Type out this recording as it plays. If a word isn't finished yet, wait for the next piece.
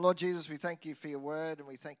Lord Jesus, we thank you for your word, and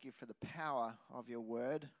we thank you for the power of your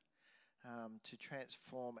word to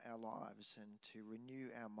transform our lives and to renew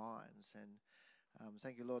our minds. And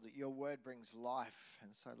thank you, Lord, that your word brings life.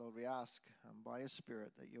 And so, Lord, we ask by your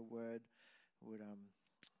Spirit that your word would,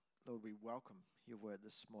 Lord, we welcome your word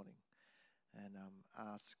this morning. And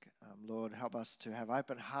ask, Lord, help us to have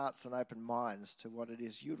open hearts and open minds to what it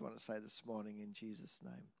is you'd want to say this morning in Jesus'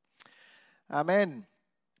 name. Amen.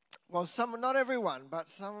 Well, not everyone, but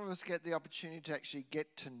some of us get the opportunity to actually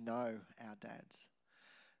get to know our dads.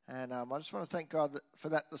 And I just want to thank God for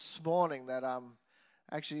that this morning, that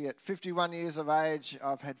actually at 51 years of age,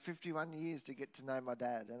 I've had 51 years to get to know my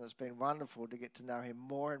dad. And it's been wonderful to get to know him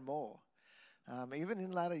more and more. Even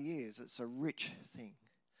in later years, it's a rich thing.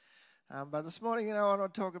 But this morning, I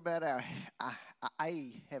want to talk about our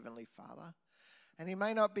Heavenly Father. And he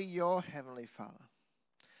may not be your Heavenly Father.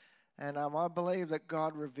 And I believe that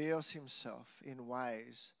God reveals himself in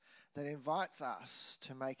ways that invites us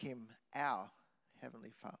to make him our Heavenly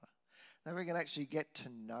Father. That we can actually get to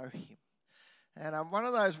know him. And one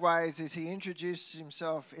of those ways is he introduces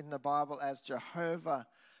himself in the Bible as Jehovah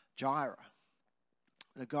Jireh,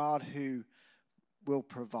 the God who will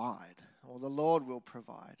provide, or the Lord will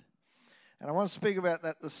provide. And I want to speak about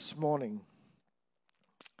that this morning.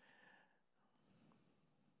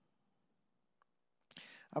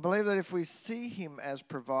 I believe that if we see him as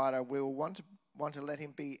provider, we'll want to let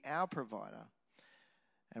him be our provider.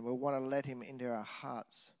 And we'll want to let him into our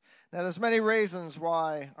hearts. Now, there's many reasons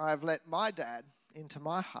why I've let my dad into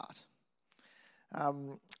my heart.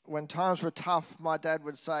 When times were tough, my dad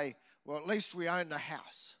would say, well, at least we own the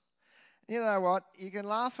house. You know what? You can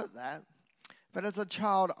laugh at that. But as a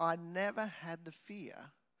child, I never had the fear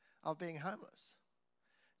of being homeless.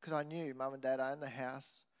 Because I knew Mum and Dad owned the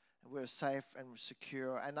house. And we were safe and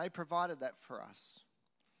secure, and they provided that for us.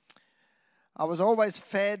 I was always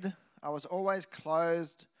fed, I was always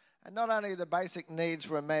clothed, and not only the basic needs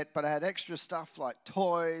were met, but I had extra stuff like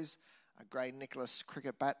toys, a grey Nicholas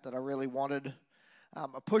cricket bat that I really wanted,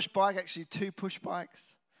 a push bike, actually 2 push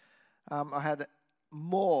bikes. I had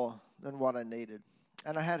more than what I needed,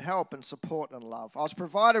 and I had help and support and love. I was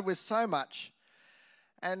provided with so much,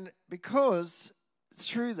 and because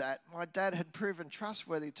through that, my dad had proven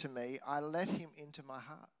trustworthy to me. I let him into my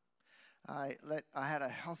heart. I had a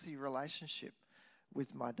healthy relationship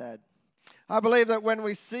with my dad. I believe that when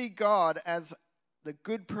we see God as the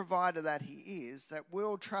good provider that he is, that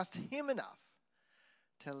we'll trust him enough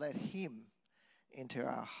to let him into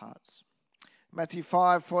our hearts. Matthew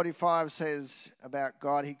 5:45 says about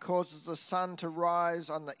God, he causes the sun to rise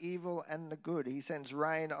on the evil and the good. He sends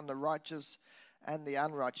rain on the righteous and the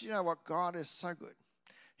unrighteous. You know what? God is so good.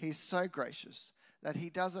 He's so gracious that he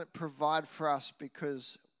doesn't provide for us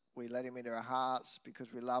because we let him into our hearts,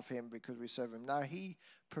 because we love him, because we serve him. No, he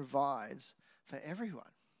provides for everyone,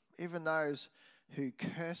 even those who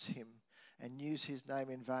curse him and use his name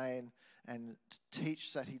in vain and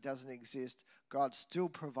teach that he doesn't exist. God still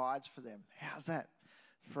provides for them. How's that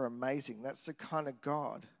for amazing? That's the kind of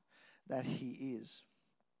God that he is.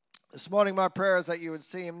 This morning, my prayer is that you would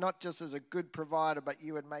see him not just as a good provider, but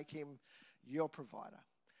you would make him your provider.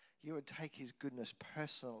 You would take his goodness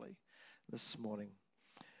personally this morning.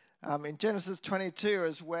 In Genesis 22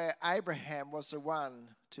 is where Abraham was the one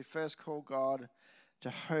to first call God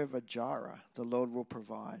Jehovah Jireh, the Lord will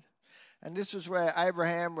provide. And this was where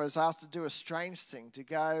Abraham was asked to do a strange thing, to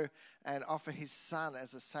go and offer his son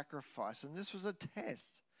as a sacrifice. And this was a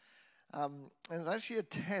test. And it's actually a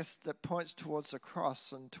test that points towards the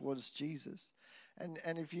cross and towards Jesus.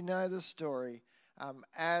 And if you know the story,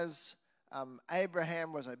 as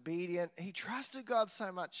Abraham was obedient, he trusted God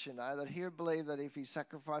so much, that he would believe that if he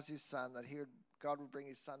sacrificed his son, that God would bring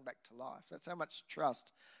his son back to life. That's how much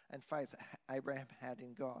trust and faith Abraham had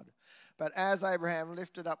in God. But as Abraham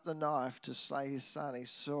lifted up the knife to slay his son, he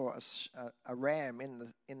saw a ram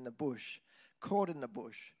in the bush, caught in the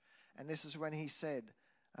bush. And this is when he said,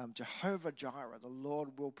 Jehovah Jireh, the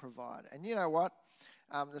Lord will provide. And you know what?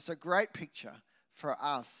 It's a great picture for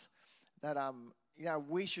us that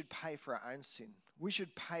we should pay for our own sin. We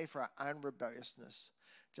should pay for our own rebelliousness,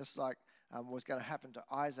 just like was going to happen to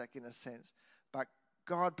Isaac in a sense. But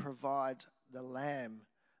God provides the lamb,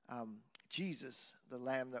 Jesus, the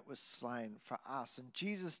lamb that was slain for us. And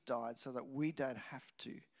Jesus died so that we don't have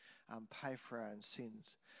to pay for our own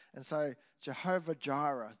sins. And so Jehovah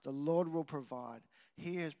Jireh, the Lord will provide.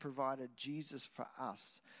 He has provided Jesus for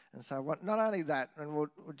us. And so not only that, and we'll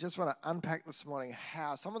just want to unpack this morning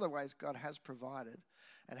how some of the ways God has provided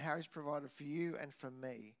and how he's provided for you and for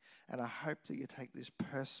me. And I hope that you take this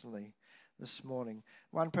personally this morning.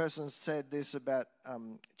 One person said this about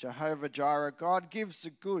Jehovah Jireh: God gives the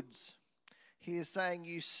goods. He is saying,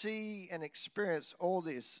 you see and experience all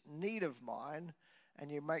this need of mine,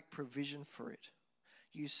 and you make provision for it.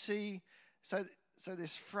 You see, so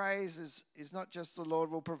this phrase is not just the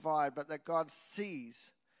Lord will provide, but that God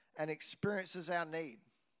sees and experiences our need,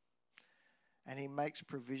 and he makes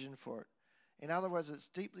provision for it. In other words, it's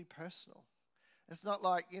deeply personal. It's not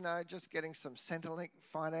like, just getting some Centrelink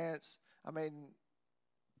finance. I mean,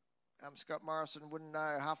 Scott Morrison wouldn't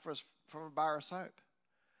know half of us from a bar of soap.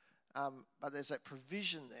 But there's that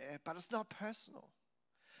provision there, but it's not personal.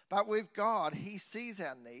 But with God, he sees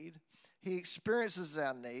our need, he experiences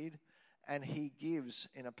our need, and he gives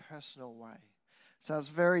in a personal way. So it's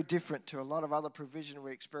very different to a lot of other provision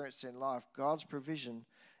we experience in life. God's provision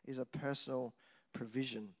is a personal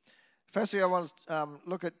provision. Firstly, I want to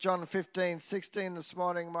look at John 15:16 this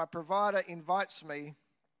morning. My provider invites me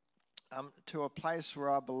to a place where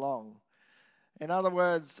I belong. In other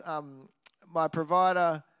words, my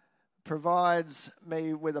provider provides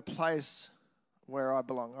me with a place where I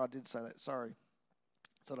belong. I did say that, sorry.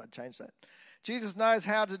 Thought I'd change that. Jesus knows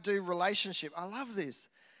how to do relationship. I love this.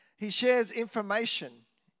 He shares information.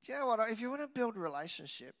 Do you know what? If you want to build a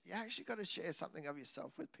relationship, you actually got to share something of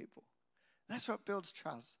yourself with people. That's what builds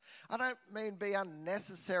trust. I don't mean be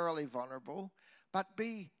unnecessarily vulnerable, but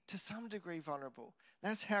be to some degree vulnerable.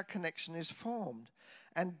 That's how connection is formed.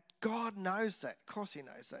 And God knows that. Of course he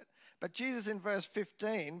knows that. But Jesus in verse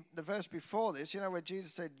 15, the verse before this, where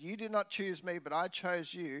Jesus said, you did not choose me, but I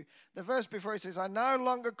chose you. The verse before he says, I no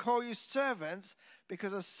longer call you servants,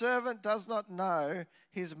 because a servant does not know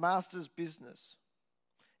his master's business.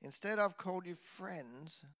 Instead, I've called you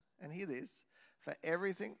friends. And hear this, for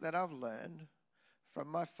everything that I've learned from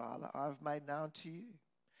my Father, I've made known to you.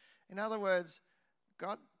 In other words,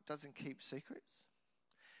 God doesn't keep secrets.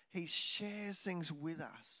 He shares things with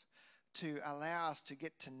us to allow us to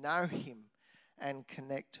get to know him and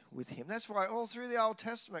connect with him. That's why all through the Old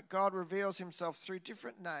Testament, God reveals himself through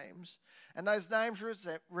different names, and those names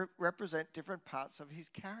represent different parts of his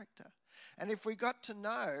character. And if we got to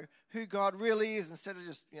know who God really is, instead of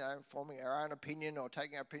just, forming our own opinion or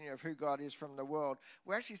taking our opinion of who God is from the world,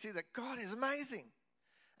 we actually see that God is amazing,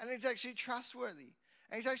 and he's actually trustworthy,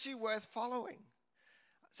 and he's actually worth following.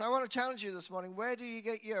 So I want to challenge you this morning. Where do you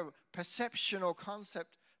get your perception or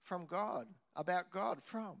concept from God, about God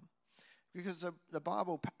from? Because the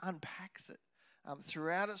Bible unpacks it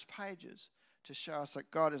throughout its pages to show us that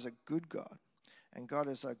God is a good God, and God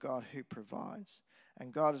is a God who provides,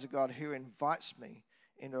 and God is a God who invites me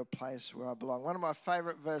into a place where I belong. One of my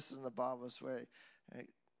favorite verses in the Bible is where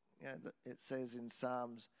it says in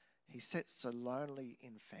Psalms, he sets the lonely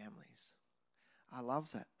in families. I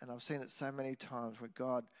love that, and I've seen it so many times where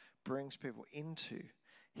God brings people into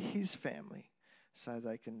his family so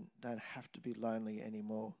they don't have to be lonely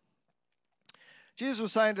anymore. Jesus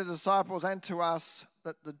was saying to the disciples and to us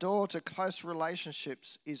that the door to close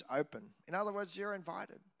relationships is open. In other words, you're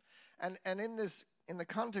invited. And in the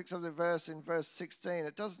context of the verse, in verse 16,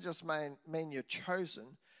 it doesn't just mean you're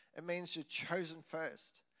chosen. It means you're chosen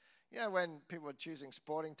first. When people are choosing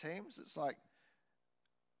sporting teams, it's like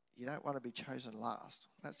you don't want to be chosen last.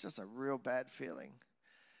 That's just a real bad feeling.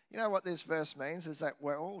 You know what this verse means is that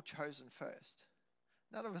we're all chosen first.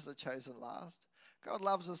 None of us are chosen last. God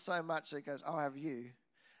loves us so much that he goes, I'll have you.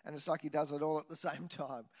 And it's like he does it all at the same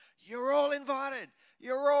time. You're all invited.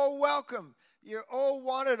 You're all welcome. You're all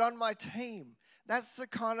wanted on my team. That's the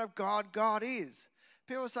kind of God God is.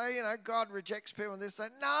 People say, God rejects people and this,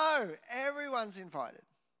 that. No, everyone's invited.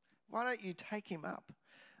 Why don't you take him up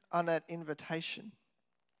on that invitation?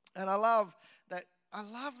 And I love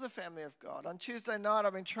the family of God. On Tuesday night,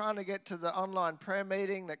 I've been trying to get to the online prayer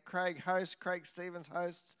meeting that Craig Stevens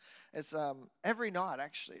hosts. It's every night,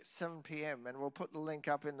 actually, at 7 p.m. And we'll put the link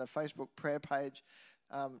up in the Facebook prayer page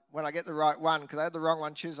when I get the right one, because I had the wrong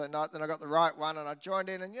one Tuesday night. Then I got the right one, and I joined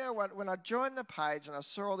in. And when I joined the page and I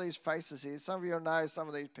saw all these faces here, some of you know some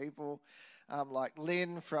of these people, like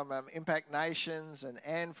Lynn from Impact Nations and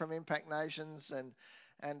Anne from Impact Nations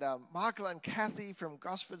and Michael and Kathy from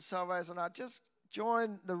Gosford Salvation. And I just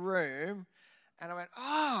joined the room and I went,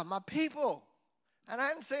 my people. And I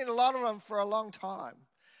hadn't seen a lot of them for a long time.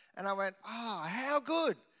 And I went, how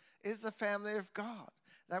good is the family of God,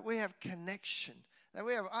 that we have connection, that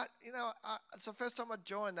we have, it's the first time I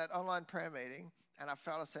joined that online prayer meeting and I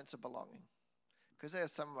felt a sense of belonging. Because they're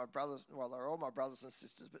some of my brothers, well, they're all my brothers and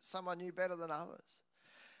sisters, but some I knew better than others.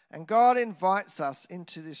 And God invites us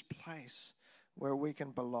into this place where we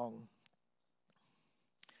can belong.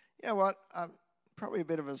 You know what? Probably a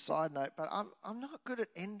bit of a side note, but I'm not good at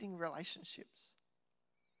ending relationships.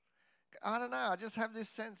 I don't know, I just have this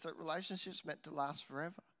sense that relationships meant to last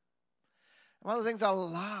forever. One of the things I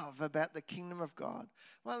love about the kingdom of God,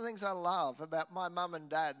 one of the things I love about my mum and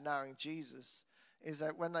dad knowing Jesus is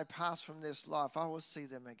that when they pass from this life, I will see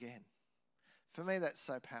them again. For me, that's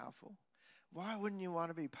so powerful. Why wouldn't you want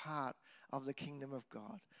to be part of the kingdom of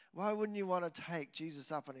God? Why wouldn't you want to take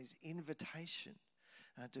Jesus up on his invitation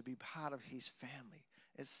to be part of his family?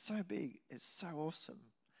 It's so big. It's so awesome.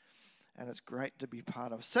 And it's great to be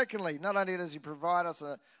part of. Secondly, not only does he provide us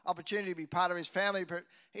an opportunity to be part of his family, but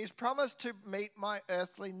he's promised to meet my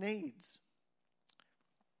earthly needs.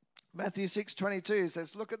 Matthew 6:22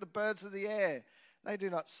 says, look at the birds of the air. They do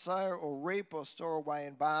not sow or reap or store away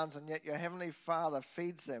in barns, and yet your heavenly Father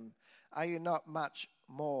feeds them. Are you not much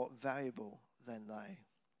more valuable than they?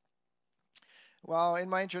 Well, in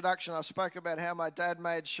my introduction, I spoke about how my dad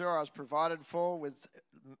made sure I was provided for with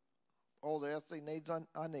all the earthly needs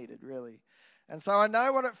I needed, really. And so I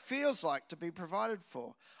know what it feels like to be provided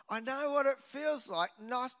for. I know what it feels like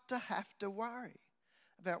not to have to worry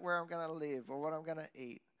about where I'm going to live or what I'm going to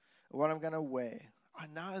eat or what I'm going to wear. I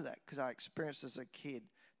know that because I experienced as a kid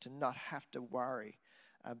to not have to worry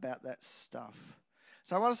about that stuff.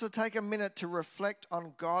 So I want us to take a minute to reflect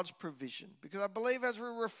on God's provision, because I believe as we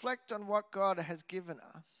reflect on what God has given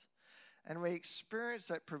us and we experience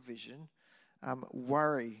that provision,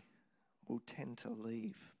 worry will tend to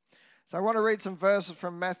leave. So I want to read some verses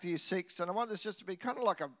from Matthew 6, and I want this just to be kind of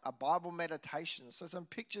like a Bible meditation. So some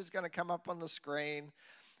pictures going to come up on the screen,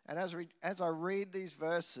 and as I read these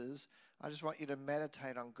verses, I just want you to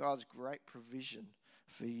meditate on God's great provision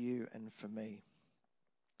for you and for me.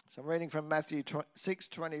 So I'm reading from Matthew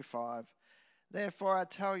 6:25. Therefore I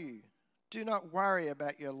tell you, do not worry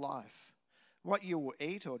about your life, what you will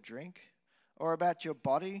eat or drink, or about your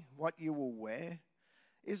body, what you will wear.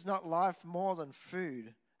 Is not life more than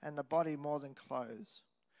food, and the body more than clothes?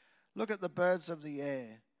 Look at the birds of the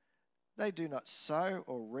air. They do not sow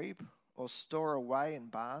or reap or store away in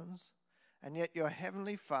barns, and yet your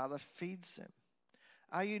heavenly Father feeds them.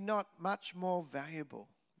 Are you not much more valuable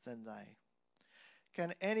than they?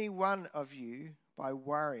 Can any one of you, by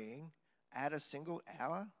worrying, add a single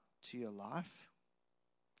hour to your life?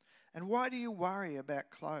 And why do you worry about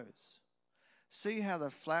clothes? See how the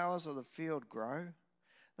flowers of the field grow?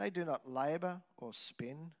 They do not labor or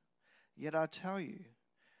spin. Yet I tell you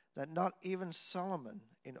that not even Solomon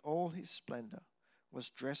in all his splendor was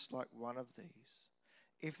dressed like one of these.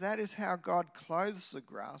 If that is how God clothes the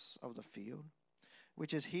grass of the field,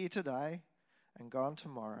 which is here today and gone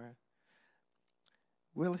tomorrow,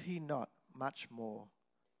 will he not much more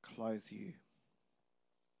clothe you?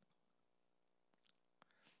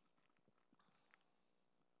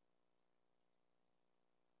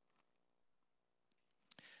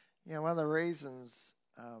 Yeah, one of the reasons,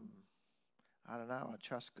 I don't know, I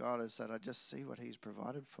trust God is that I just see what he's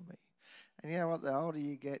provided for me. And you know what, the older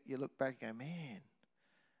you get, you look back and go, man,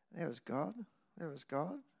 there was God. There was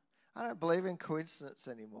God. I don't believe in coincidence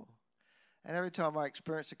anymore. And every time I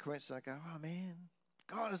experience a coincidence, I go, oh man,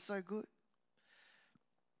 God is so good.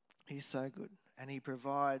 He's so good. And he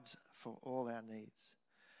provides for all our needs.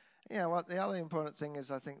 You know what, the other important thing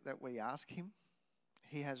is I think that we ask him.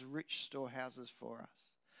 He has rich storehouses for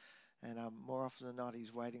us. And more often than not,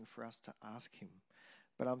 he's waiting for us to ask him.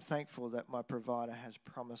 But I'm thankful that my provider has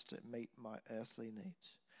promised to meet my earthly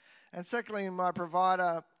needs. And secondly, my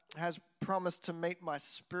provider has promised to meet my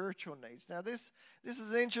spiritual needs. Now, this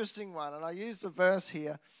is an interesting one, and I use the verse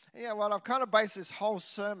here. And you know what, I've kind of based this whole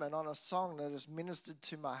sermon on a song that has ministered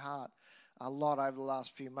to my heart a lot over the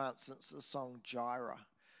last few months. It's the song Jireh.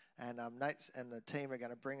 And Nate and the team are going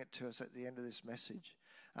to bring it to us at the end of this message.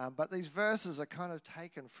 But these verses are kind of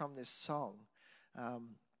taken from this song.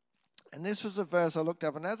 And this was a verse I looked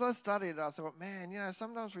up. And as I studied it, I thought, man, you know,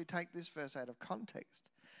 sometimes we take this verse out of context.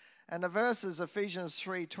 And the verse is Ephesians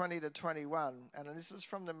 3:20-21. And this is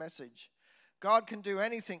from the Message. God can do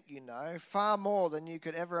anything, you know, far more than you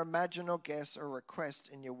could ever imagine or guess or request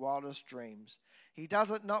in your wildest dreams. He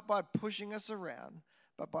does it not by pushing us around,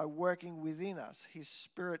 but by working within us, his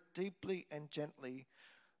Spirit deeply and gently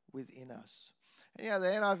within us. And, you know, the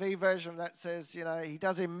NIV version of that says, you know, he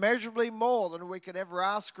does immeasurably more than we could ever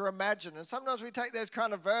ask or imagine. And sometimes we take those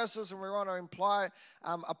kind of verses and we want to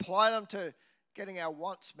apply them to getting our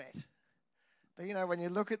wants met. But, you know, when you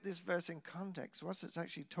look at this verse in context, what it's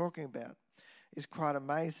actually talking about is quite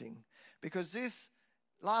amazing. Because this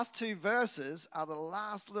last two verses are the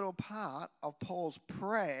last little part of Paul's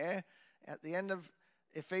prayer at the end of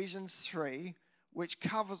Ephesians 3, which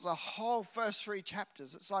covers the whole first three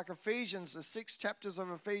chapters. It's like Ephesians, the 6 chapters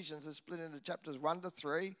of Ephesians are split into chapters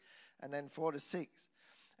 1-3 and then 4-6.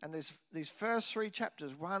 And these first 3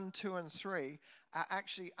 chapters, 1, 2, and 3, are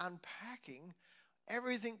actually unpacking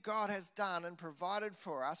everything God has done and provided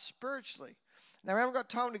for us spiritually. Now, we haven't got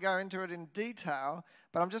time to go into it in detail,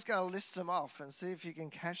 but I'm just going to list them off and see if you can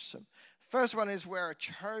catch them. First one is we're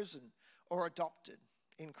chosen or adopted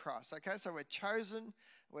in Christ. Okay, so we're chosen,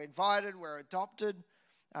 we're invited, we're adopted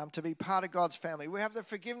to be part of God's family. We have the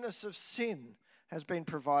forgiveness of sin has been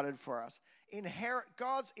provided for us.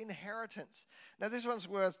 God's inheritance. Now, this one's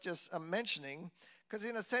worth just mentioning because,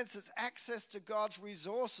 in a sense, it's access to God's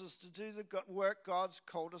resources to do the work God's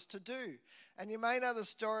called us to do. And you may know the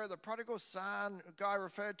story of the prodigal son, a guy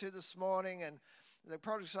referred to this morning, and the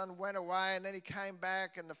prodigal son went away, and then he came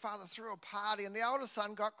back, and the father threw a party, and the older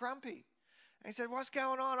son got grumpy. And he said, "What's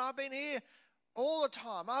going on? I've been here all the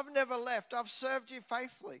time. I've never left. I've served you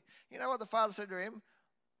faithfully." You know what the father said to him?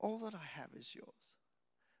 "All that I have is yours."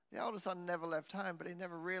 The older son never left home, but he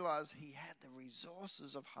never realized he had the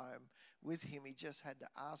resources of home with him. He just had to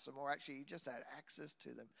ask them, or actually he just had access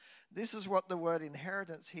to them. This is what the word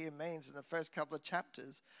inheritance here means in the first couple of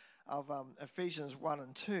chapters of Ephesians 1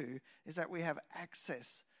 and 2, is that we have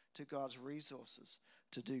access to God's resources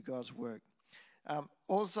to do God's work.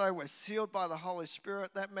 Also, we're sealed by the Holy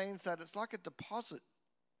Spirit. That means that it's like a deposit.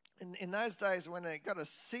 In those days, when they got a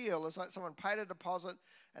seal, it's like someone paid a deposit,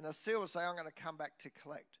 and the seal would say, "I'm going to come back to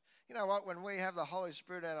collect." You know what? When we have the Holy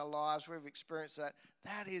Spirit in our lives, we've experienced that.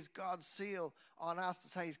 That is God's seal on us to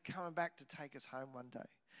say He's coming back to take us home one day,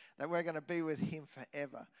 that we're going to be with Him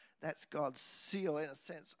forever. That's God's seal in a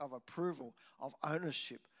sense of approval, of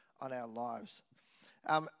ownership on our lives.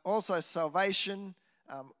 Also, salvation.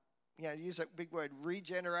 Use that big word,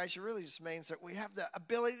 regeneration, really just means that we have the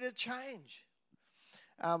ability to change.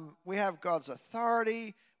 We have God's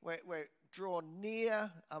authority. We're drawn near.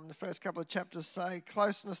 The first couple of chapters say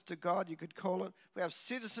closeness to God, you could call it. We have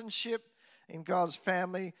citizenship in God's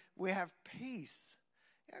family. We have peace.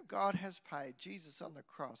 God has paid. Jesus on the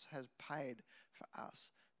cross has paid for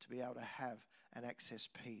us to be able to have and access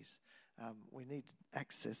peace. We need to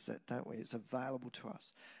access that, don't we? It's available to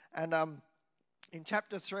us. And in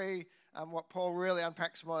chapter 3, what Paul really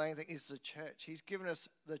unpacks more than anything is the church. He's given us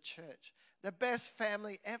the church, the best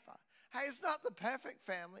family ever. Hey, it's not the perfect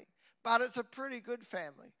family, but it's a pretty good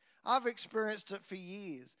family. I've experienced it for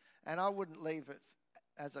years, and I wouldn't leave it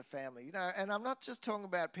as a family. And I'm not just talking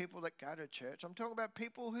about people that go to church. I'm talking about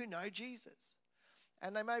people who know Jesus.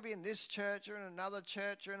 And they may be in this church or in another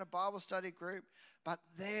church or in a Bible study group, but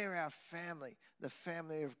they're our family, the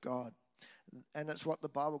family of God. And it's what the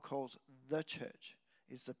Bible calls the church,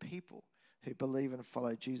 is the people who believe and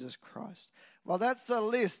follow Jesus Christ. Well, that's the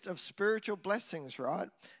list of spiritual blessings, right?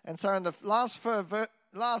 And so in the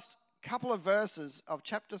last couple of verses of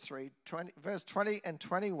chapter 3, verse 20 and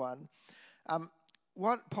 21,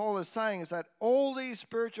 what Paul is saying is that all these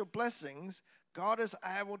spiritual blessings, God is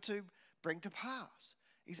able to bring to pass.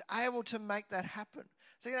 He's able to make that happen.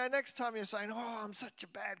 So, next time you're saying, "Oh, I'm such a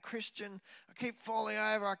bad Christian. I keep falling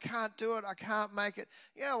over. I can't do it. I can't make it."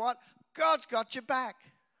 You know what? God's got your back.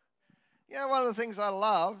 One of the things I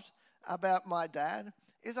loved about my dad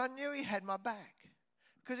is I knew he had my back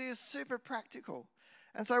because he is super practical.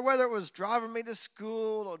 And so whether it was driving me to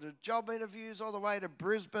school or to job interviews all the way to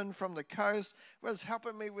Brisbane from the coast, was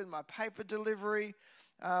helping me with my paper delivery,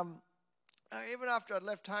 even after I'd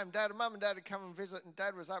left home, Mum and Dad would come and visit, and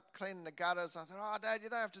Dad was up cleaning the gutters. I said, "Oh, Dad, you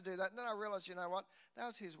don't have to do that." And then I realized, you know what? That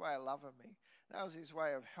was his way of loving me. That was his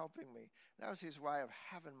way of helping me. That was his way of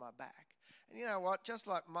having my back. And you know what? Just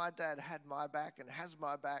like my dad had my back and has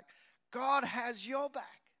my back, God has your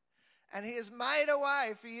back. And He has made a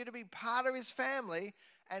way for you to be part of His family,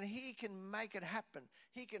 and He can make it happen.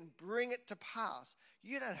 He can bring it to pass.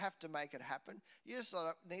 You don't have to make it happen. You just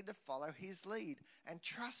need to follow His lead and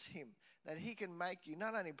trust Him that He can make you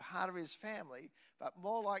not only part of His family, but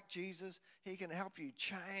more like Jesus. He can help you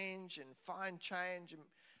change and find change. And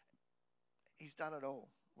He's done it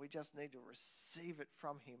all. We just need to receive it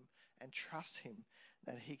from Him and trust Him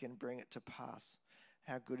that He can bring it to pass.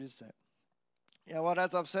 How good is that? You know what,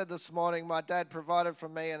 as I've said this morning, my dad provided for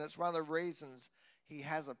me, and it's one of the reasons he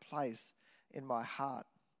has a place in my heart.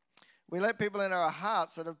 We let people in our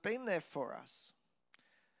hearts that have been there for us.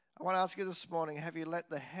 I want to ask you this morning, have you let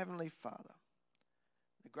the Heavenly Father,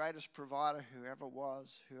 the greatest provider who ever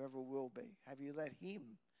was, who ever will be, have you let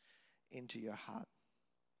Him into your heart?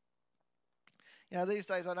 These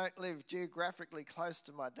days I don't live geographically close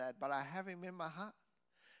to my dad, but I have him in my heart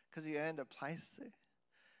because he earned a place there.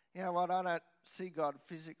 You know what? I don't see God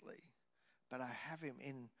physically, but I have Him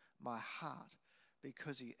in my heart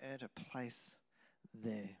because He earned a place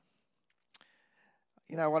there.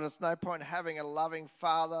 You know what? It's no point having a loving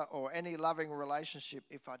father or any loving relationship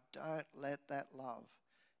if I don't let that love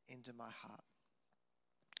into my heart.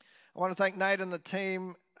 I want to thank Nate and the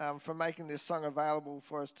team for making this song available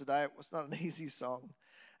for us today. It was not an easy song.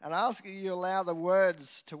 And I ask you allow the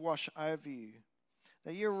words to wash over you,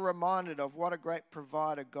 that you're reminded of what a great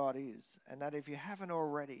provider God is, and that if you haven't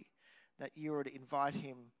already, that you would invite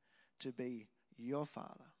him to be your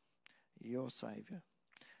Father, your Saviour.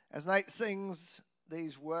 As Nate sings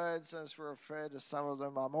these words, as we refer to some of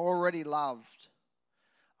them, I'm already loved,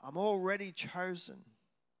 I'm already chosen,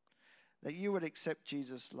 that you would accept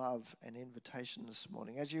Jesus' love and invitation this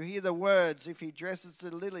morning. As you hear the words, if he dresses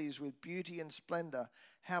the lilies with beauty and splendor,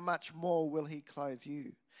 how much more will he clothe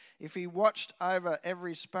you? If he watched over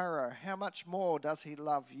every sparrow, how much more does he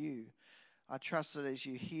love you? I trust that as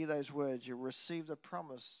you hear those words, you'll receive the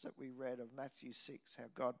promise that we read of Matthew 6, how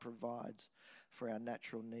God provides for our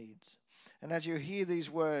natural needs. And as you hear these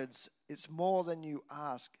words, it's more than you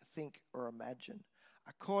ask, think, or imagine.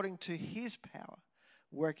 According to his power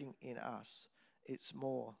working in us, it's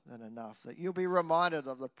more than enough. That you'll be reminded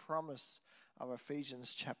of the promise of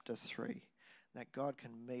Ephesians chapter 3, that God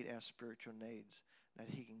can meet our spiritual needs, that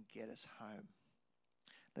he can get us home.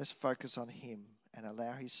 Let's focus on him and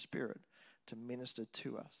allow his Spirit to minister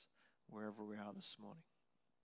to us wherever we are this morning.